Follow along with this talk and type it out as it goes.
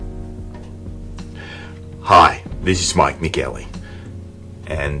Hi, this is Mike Michele,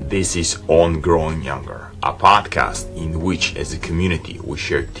 and this is On Growing Younger, a podcast in which as a community we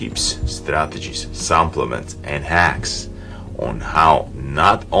share tips, strategies, supplements, and hacks on how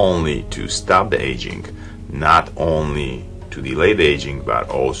not only to stop the aging, not only to delay the aging, but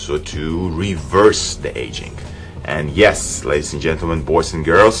also to reverse the aging. And yes, ladies and gentlemen, boys and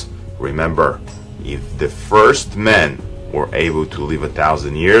girls, remember, if the first men were able to live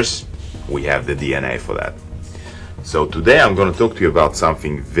 1,000 years, we have the DNA for that. So today I'm going to talk to you about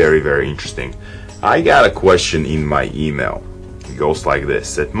something very, very interesting. I got a question in my email. It goes like this.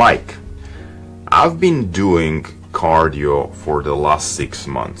 It said, Mike, I've been doing cardio for the last 6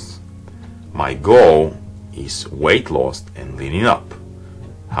 months. My goal is weight loss and leaning up.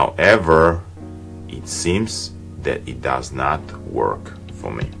 However, it seems that it does not work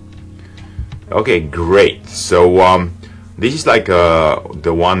for me. Okay, great. So this is like the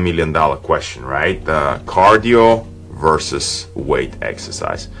 $1 million question, right? Cardio versus weight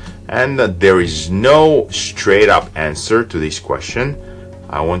exercise. And there is no straight up answer to this question.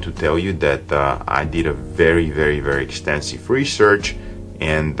 I want to tell you that I did a very, very, very extensive research,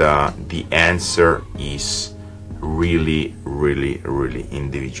 and the answer is really, really, really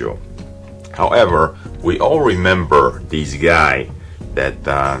individual. However, we all remember this guy that,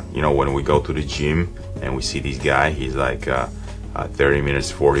 when we go to the gym and we see this guy, he's like 30 minutes,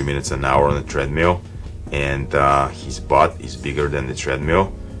 40 minutes, an hour on the treadmill, and his butt is bigger than the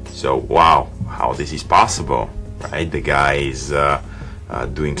treadmill. So, wow, how this is possible, right? The guy is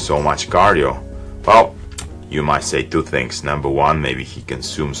doing so much cardio. Well, you might say two things. Number one, maybe he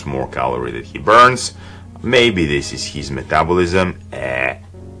consumes more calorie than he burns. Maybe this is his metabolism.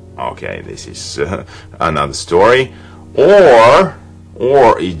 Okay, this is another story. Or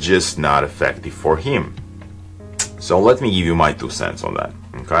it's just not effective for him. So let me give you my 2 cents on that,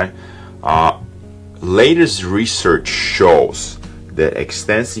 okay? Latest research shows that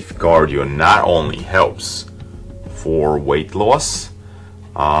extensive cardio not only helps for weight loss,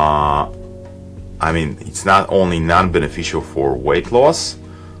 it's not only non-beneficial for weight loss,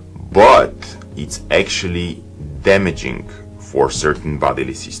 but it's actually damaging for certain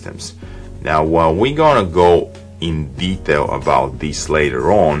bodily systems. Now, we're gonna go in detail about this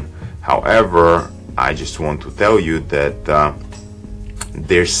later on. However, I just want to tell you that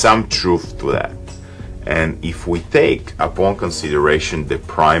there's some truth to that. And if we take upon consideration the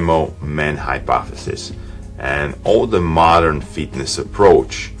primal man hypothesis and all the modern fitness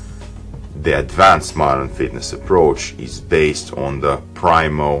approach, the advanced modern fitness approach is based on the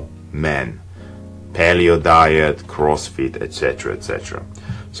primal man, paleo diet, CrossFit, etc., etc.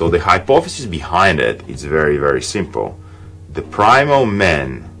 So the hypothesis behind it is very, very simple. The primal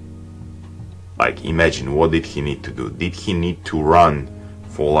man, like, imagine, what did he need to do? Did he need to run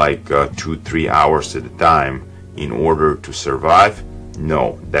for like 2-3 hours at a time in order to survive?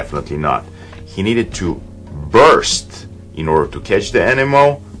 No, definitely not. He needed to burst in order to catch the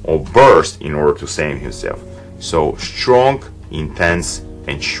animal, or burst in order to save himself. So strong, intense,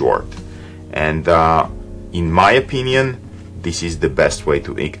 and short. And in my opinion, this is the best way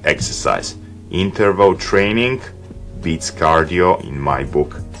to exercise. Interval training beats cardio in my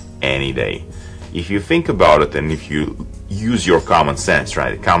book any day. If you think about it, and if you use your common sense,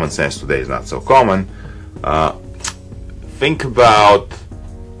 right? Common sense today is not so common. Think about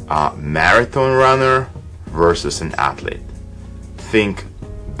a marathon runner versus an athlete. Think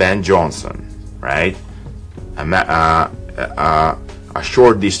Ben Johnson, right? A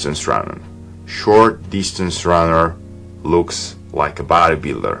short distance runner. Short distance runner looks like a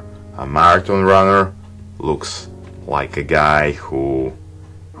bodybuilder. A marathon runner looks like a guy who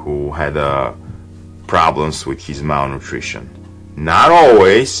had problems with his malnutrition. Not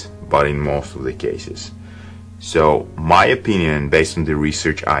always, but in most of the cases. So my opinion, based on the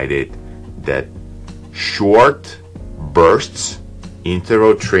research I did, that short bursts,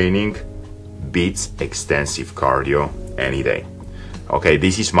 interval training beats extensive cardio any day. Okay,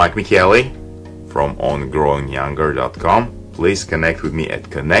 this is Mike Michele from ongrowingyounger.com. Please connect with me at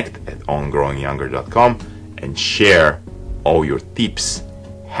connect@ongrowingyounger.com and share all your tips,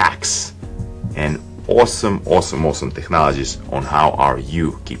 hacks, and awesome technologies on how are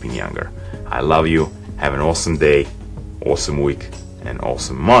you keeping younger. I love you. Have an awesome day, awesome week, and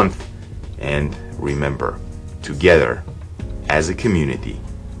awesome month. And remember, together as a community,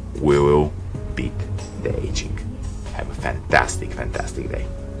 we will beat the aging. Have a fantastic day.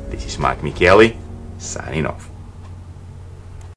 This is Mike Michele, signing off.